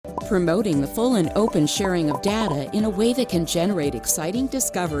promoting the full and open sharing of data in a way that can generate exciting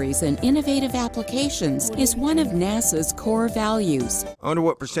discoveries and innovative applications is one of NASA's core values. I wonder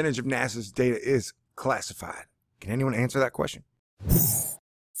what percentage of NASA's data is classified. Can anyone answer that question?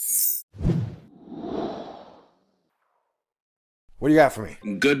 What do you got for me?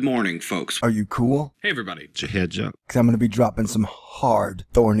 Good morning, folks. Are you cool? Hey, everybody. It's your heads up. Because I'm going to be dropping some hard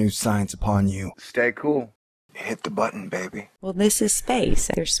Thor news science upon you. Stay cool. Hit the button, baby. Well, this is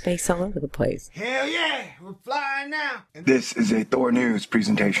space. There's space all over the place. Hell yeah! We're flying now! This is a Thor News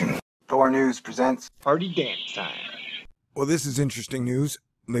presentation. Thor News presents Party Dance Time. Well, this is interesting news,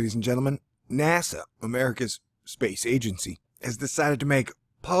 ladies and gentlemen. NASA, America's space agency, has decided to make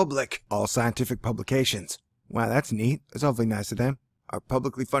public all scientific publications. Wow, that's neat. That's awfully nice of them. Our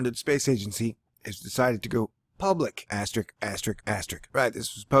publicly funded space agency has decided to go public, asterisk, asterisk, asterisk. Right,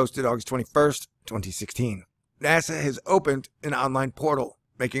 this was posted August 21st, 2016. NASA has opened an online portal,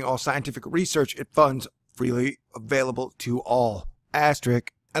 making all scientific research it funds freely available to all.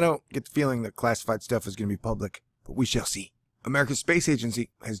 Asterisk. I don't get the feeling that classified stuff is going to be public, but we shall see. America's space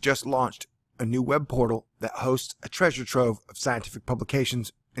agency has just launched a new web portal that hosts a treasure trove of scientific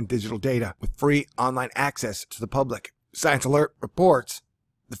publications and digital data with free online access to the public. Science Alert reports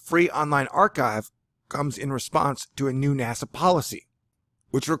the free online archive comes in response to a new NASA policy,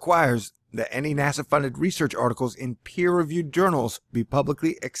 which requires that any NASA-funded research articles in peer-reviewed journals be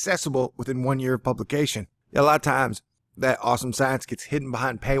publicly accessible within 1 year of publication. A lot of times, that awesome science gets hidden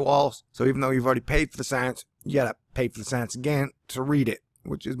behind paywalls, so even though you've already paid for the science, you gotta pay for the science again to read it,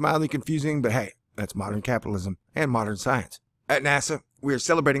 which is mildly confusing, but hey, that's modern capitalism and modern science. At NASA, we are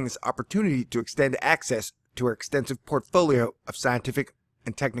celebrating this opportunity to extend access to our extensive portfolio of scientific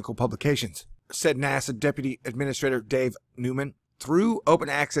and technical publications, said NASA Deputy Administrator Dave Newman. Through open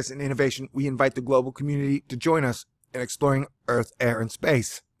access and innovation, we invite the global community to join us in exploring Earth, air, and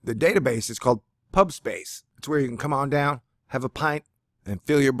space. The database is called PubSpace. It's where you can come on down, have a pint, and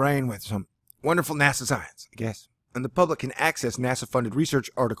fill your brain with some wonderful NASA science, I guess. And the public can access NASA-funded research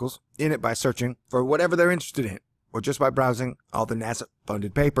articles in it by searching for whatever they're interested in, or just by browsing all the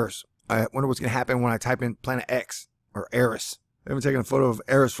NASA-funded papers. I wonder what's going to happen when I type in Planet X or Eris. I haven't taken a photo of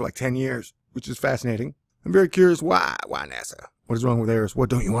Eris for like 10 years, which is fascinating. I'm very curious why NASA? What is wrong with Eris? What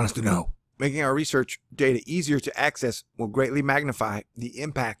don't you want us to know? Making our research data easier to access will greatly magnify the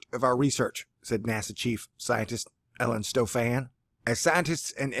impact of our research, said NASA Chief Scientist Ellen Stofan. As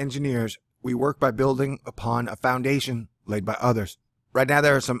scientists and engineers, we work by building upon a foundation laid by others. Right now,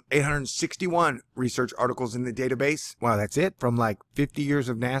 there are some 861 research articles in the database. Wow, that's it? From like 50 years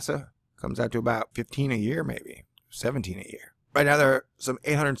of NASA? Comes out to about 15 a year, maybe. 17 a year. Right now, there are some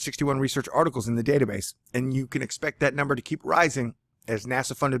 861 research articles in the database, and you can expect that number to keep rising as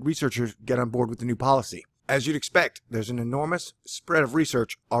NASA-funded researchers get on board with the new policy. As you'd expect, there's an enormous spread of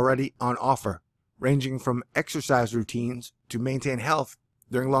research already on offer, ranging from exercise routines to maintain health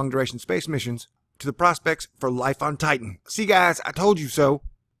during long-duration space missions to the prospects for life on Titan. See, guys, I told you so.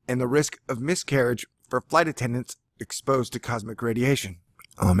 And the risk of miscarriage for flight attendants exposed to cosmic radiation.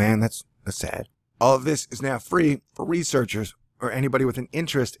 Oh man, that's sad. All of this is now free for researchers or anybody with an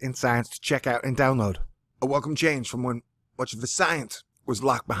interest in science to check out and download. A welcome change from when much of the science was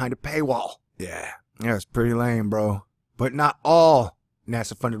locked behind a paywall. Yeah, it's pretty lame, bro. But not all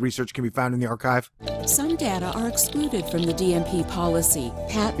NASA-funded research can be found in the archive. Some data are excluded from the DMP policy.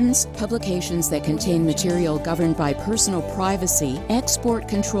 Patents, publications that contain material governed by personal privacy, export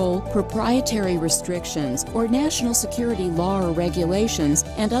control, proprietary restrictions, or national security law or regulations,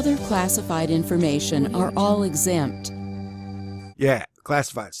 and other classified information are all exempt. Yeah,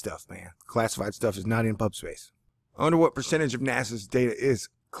 classified stuff, man. Classified stuff is not in PubSpace. I wonder what percentage of NASA's data is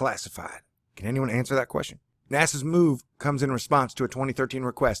classified. Can anyone answer that question? NASA's move comes in response to a 2013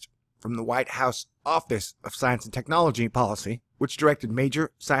 request from the White House Office of Science and Technology Policy, which directed major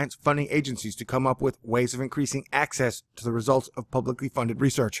science funding agencies to come up with ways of increasing access to the results of publicly funded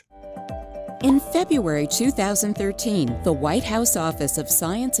research. In February 2013, the White House Office of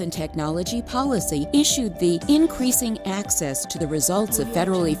Science and Technology Policy issued the Increasing Access to the Results of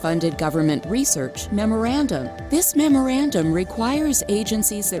Federally Funded Government Research memorandum. This memorandum requires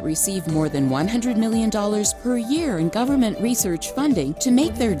agencies that receive more than $100 million per year in government research funding to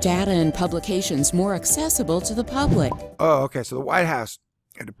make their data and publications more accessible to the public. Oh, okay, so the White House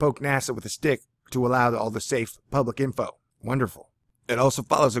had to poke NASA with a stick to allow all the safe public info. Wonderful. It also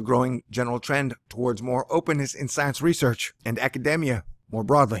follows a growing general trend towards more openness in science research and academia more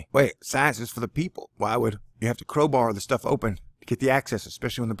broadly. Wait, science is for the people. Why would you have to crowbar the stuff open to get the access,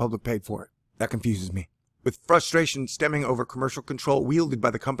 especially when the public paid for it? That confuses me. With frustration stemming over commercial control wielded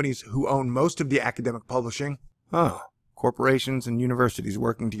by the companies who own most of the academic publishing, corporations and universities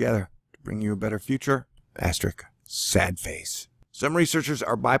working together to bring you a better future. Asterisk. Sad face. Some researchers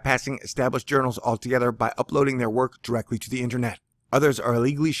are bypassing established journals altogether by uploading their work directly to the internet. Others are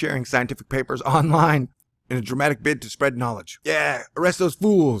illegally sharing scientific papers online in a dramatic bid to spread knowledge. Yeah, arrest those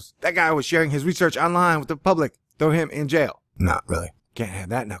fools. That guy was sharing his research online with the public. Throw him in jail. Not really. Can't have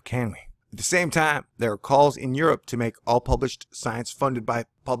that now, can we? At the same time, there are calls in Europe to make all published science funded by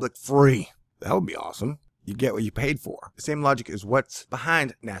public free. That would be awesome. You get what you paid for. The same logic is what's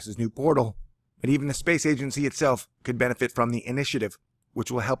behind NASA's new portal. But even the space agency itself could benefit from the initiative,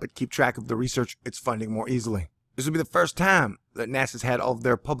 which will help it keep track of the research it's funding more easily. This will be the first time that NASA's had all of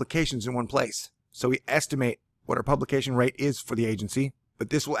their publications in one place. So we estimate what our publication rate is for the agency, but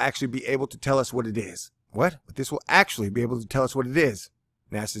this will actually be able to tell us what it is. What? But this will actually be able to tell us what it is.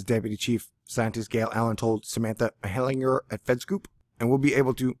 NASA's Deputy Chief Scientist Gail Allen told Samantha Hellinger at FedScoop, and we'll be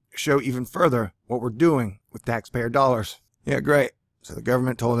able to show even further what we're doing with taxpayer dollars. Yeah, great. So the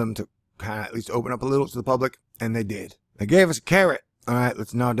government told them to kind of at least open up a little to the public, and they did. They gave us a carrot. All right,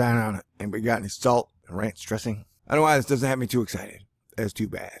 let's gnaw down on it. Anybody got any salt and ranch dressing? I don't know why this doesn't have me too excited. That's too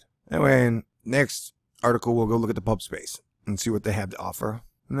bad. Anyway, in next article, we'll go look at the pub space and see what they have to offer,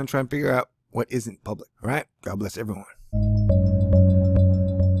 and then try and figure out what isn't public. All right? God bless everyone.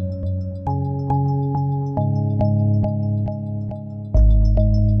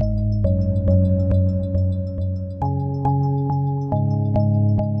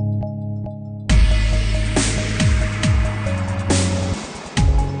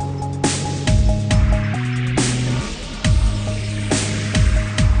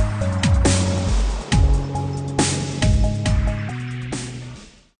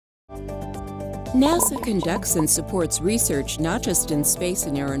 NASA conducts and supports research not just in space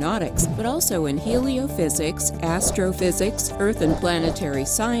and aeronautics, but also in heliophysics, astrophysics, earth and planetary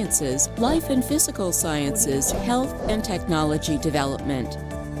sciences, life and physical sciences, health and technology development.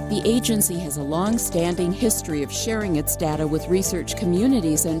 The agency has a long-standing history of sharing its data with research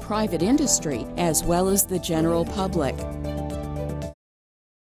communities and private industry, as well as the general public.